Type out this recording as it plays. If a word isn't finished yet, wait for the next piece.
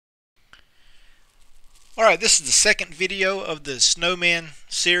Alright, this is the second video of the Snowman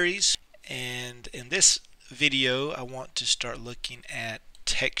series, and in this video I want to start looking at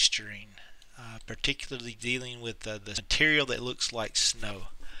texturing, particularly dealing with the material that looks like snow.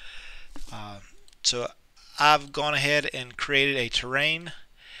 So I've gone ahead and created a terrain,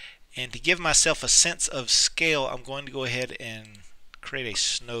 and to give myself a sense of scale I'm going to go ahead and create a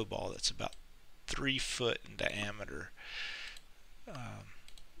snowball that's about 3 foot in diameter.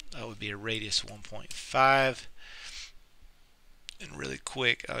 That would be a radius 1.5, and really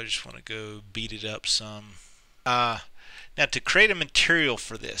quick I just want to go beat it up some. Now to create a material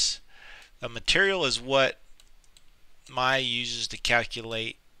for this, a material is what Maya uses to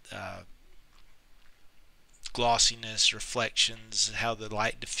calculate glossiness, reflections, how the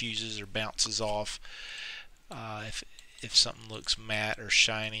light diffuses or bounces off, if something looks matte or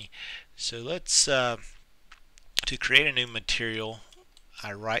shiny. So let's to create a new material,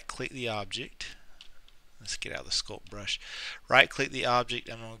 I right click the object. Let's get out of the sculpt brush. Right click the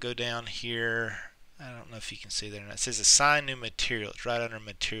object. I'm going to go down here. I don't know if you can see there. It says assign new material. It's right under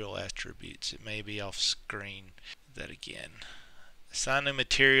material attributes. It may be off screen. Do that again. Assign new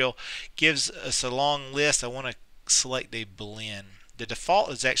material gives us a long list. I want to select a Blinn. The default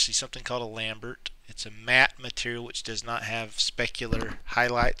is actually something called a Lambert. It's a matte material which does not have specular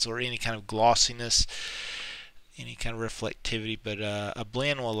highlights or any kind of glossiness, any kind of reflectivity, but a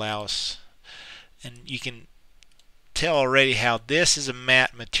Blinn will allow us. And you can tell already how this is a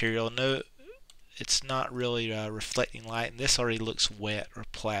matte material. No, it's not really reflecting light, and this already looks wet or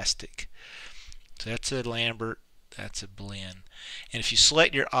plastic. So that's a Lambert, that's a Blinn. And if you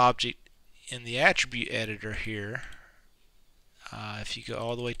select your object in the attribute editor here, if you go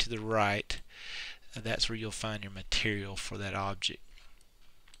all the way to the right, that's where you'll find your material for that object.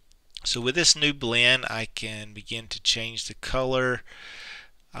 So with this new Blinn, I can begin to change the color.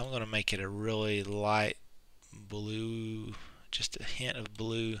 I'm going to make it a really light blue, just a hint of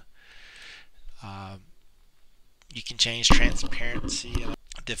blue. You can change transparency.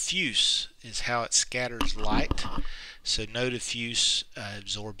 Diffuse is how it scatters light. So no diffuse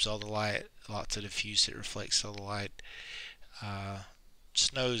absorbs all the light. Lots of diffuse, it reflects all the light.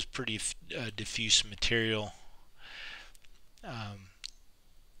 Snow is pretty diffuse material.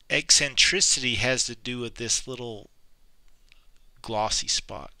 Eccentricity has to do with this little glossy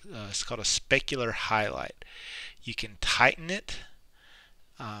spot. It's called a specular highlight. You can tighten it,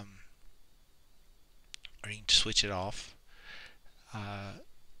 or you can switch it off,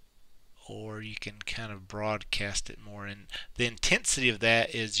 or you can kind of broadcast it more. And the intensity of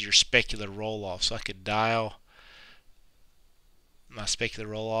that is your specular roll off. So I could dial my specular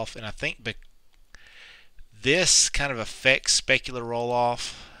roll off, and I think this kind of affects specular roll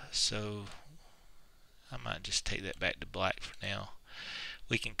off. So I might just take that back to black for now.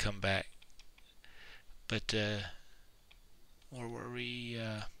 We can come back. But where were we?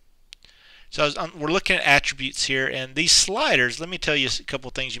 So we're looking at attributes here, and these sliders, let me tell you a couple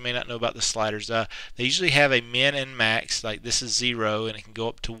things you may not know about the sliders. They usually have a min and max, like this is 0 and it can go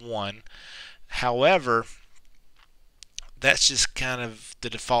up to 1. However, that's just kind of the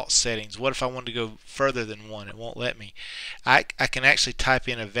default settings. What if I wanted to go further than 1? It won't let me. I can actually type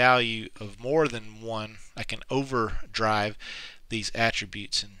in a value of more than 1. I can overdrive these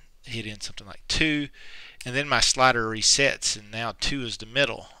attributes and hit in something like 2, and then my slider resets, and now 2 is the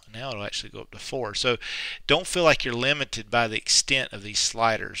middle. Now it'll actually go up to 4. So don't feel like you're limited by the extent of these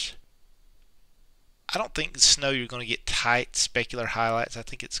sliders. I don't think in snow you're going to get tight specular highlights. I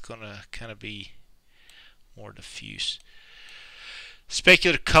think it's going to kind of be more diffuse.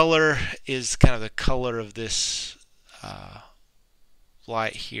 Specular color is kind of the color of this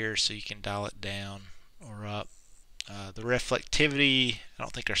light here, so you can dial it down or up. The reflectivity, I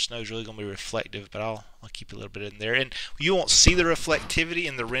don't think our snow is really going to be reflective, but I'll keep a little bit in there. And you won't see the reflectivity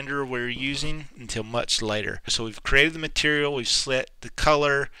in the renderer we're using until much later. So we've created the material, we've set the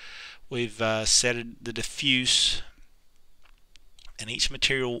color, we've set the diffuse, and each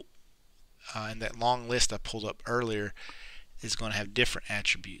material in that long list I pulled up earlier is going to have different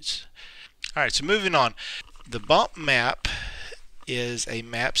attributes. Alright, so moving on. The bump map is a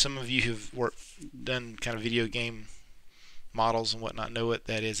map. Some of you who've done kind of video game models and whatnot know what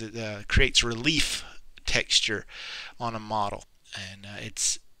that is. It creates relief texture on a model, and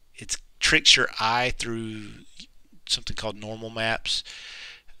it tricks your eye through something called normal maps.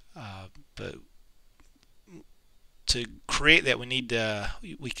 But to create that,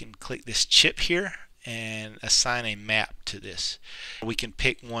 we can click this chip here and assign a map to this. We can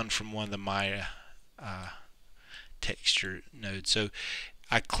pick one from one of the Maya texture nodes. So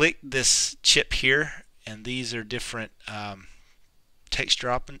I click this chip here, and these are different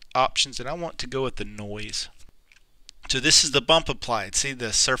texture options, and I want to go with the noise. So this is the bump applied. See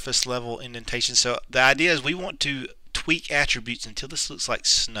the surface level indentation. So the idea is we want to tweak attributes until this looks like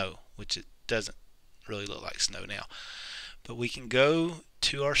snow, which it doesn't really look like snow now. But we can go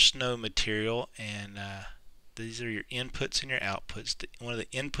to our snow material, and these are your inputs and your outputs. One of the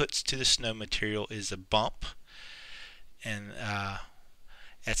inputs to the snow material is a bump, and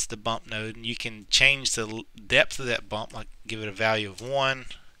that's the bump node, and you can change the depth of that bump, like give it a value of 1.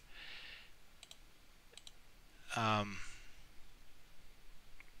 I'm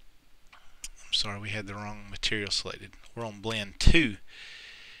sorry, we had the wrong material selected. We're on Blinn 2.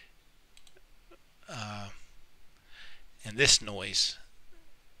 And this noise.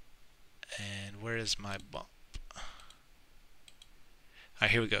 And where is my bump?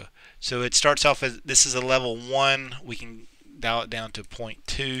 Alright, here we go. So it starts off as, this is a level 1. We can dial it down to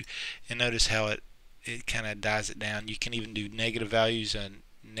 0.2, and notice how it kind of dials it down. You can even do negative values and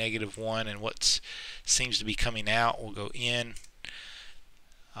 -1, and what seems to be coming out will go in.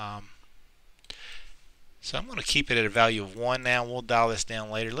 So I'm going to keep it at a value of 1 now. We'll dial this down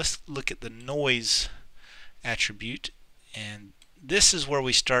later. Let's look at the noise attribute, and this is where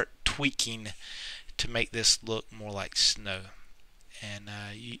we start tweaking to make this look more like snow. And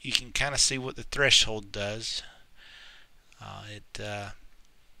you can kind of see what the threshold does.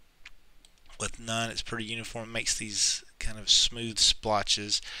 With none, it's pretty uniform. It makes these kind of smooth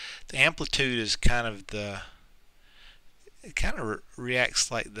splotches. The amplitude is kind of it kind of reacts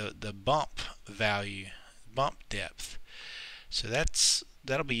like the bump value, bump depth. So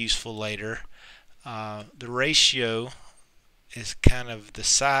that'll be useful later. The ratio is kind of the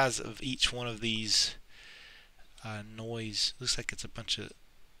size of each one of these noise. Looks like it's a bunch of,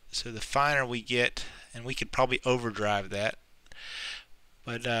 so the finer we get, and we could probably overdrive that.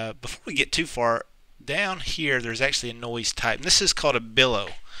 But before we get too far, down here there's actually a noise type, and this is called a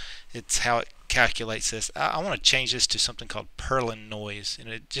billow. It's how it calculates this. I want to change this to something called purlin noise, and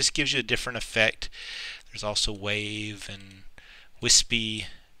it just gives you a different effect. There's also wave and wispy.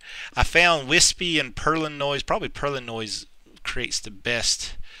 I found wispy and purlin noise, probably purlin noise creates the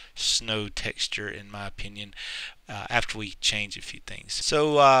best snow texture in my opinion, after we change a few things.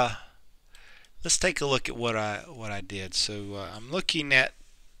 So let's take a look at what I did. So I'm looking at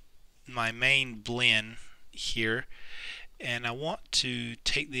my main Blinn here, and I want to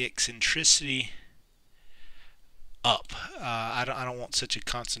take the eccentricity up. I don't want such a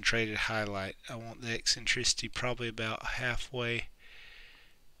concentrated highlight. I want the eccentricity probably about halfway.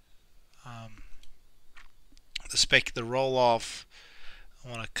 The roll off, I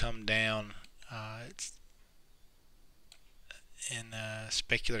want to come down. It's in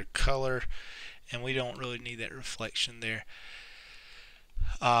specular color, and we don't really need that reflection there.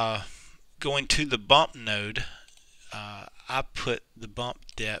 Going to the bump node, I put the bump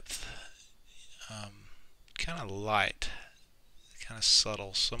depth kind of light, kind of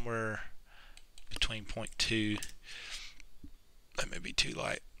subtle, somewhere between 0.2, that may be too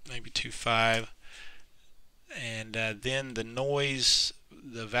light, maybe 2.5. And then the noise,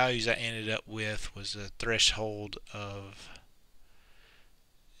 the values I ended up with was a threshold of,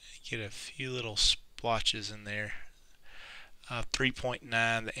 get a few little splotches in there,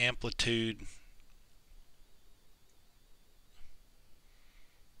 3.9. The amplitude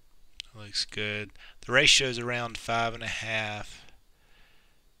looks good. The ratio is around 5.5.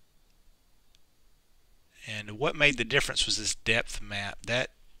 And what made the difference was this depth map.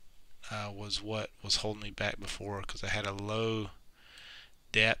 That was what was holding me back before, because I had a low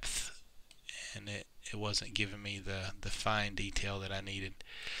depth and it wasn't giving me the fine detail that I needed.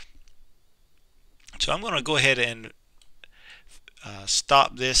 So I'm going to go ahead and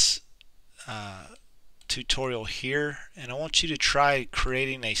stop this tutorial here, and I want you to try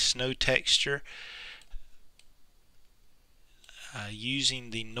creating a snow texture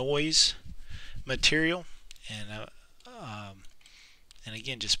using the noise material, and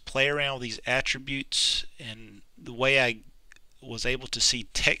again, just play around with these attributes. And the way I was able to see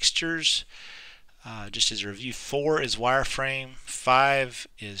textures, just as a review, 4 is wireframe, 5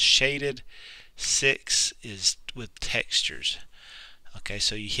 is shaded, 6 is with textures. Okay,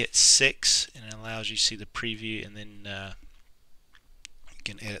 so you hit 6 and it allows you to see the preview, and then you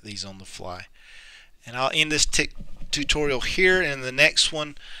can edit these on the fly. And I'll end this tutorial here, and in the next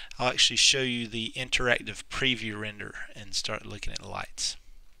one I'll actually show you the interactive preview render and start looking at lights.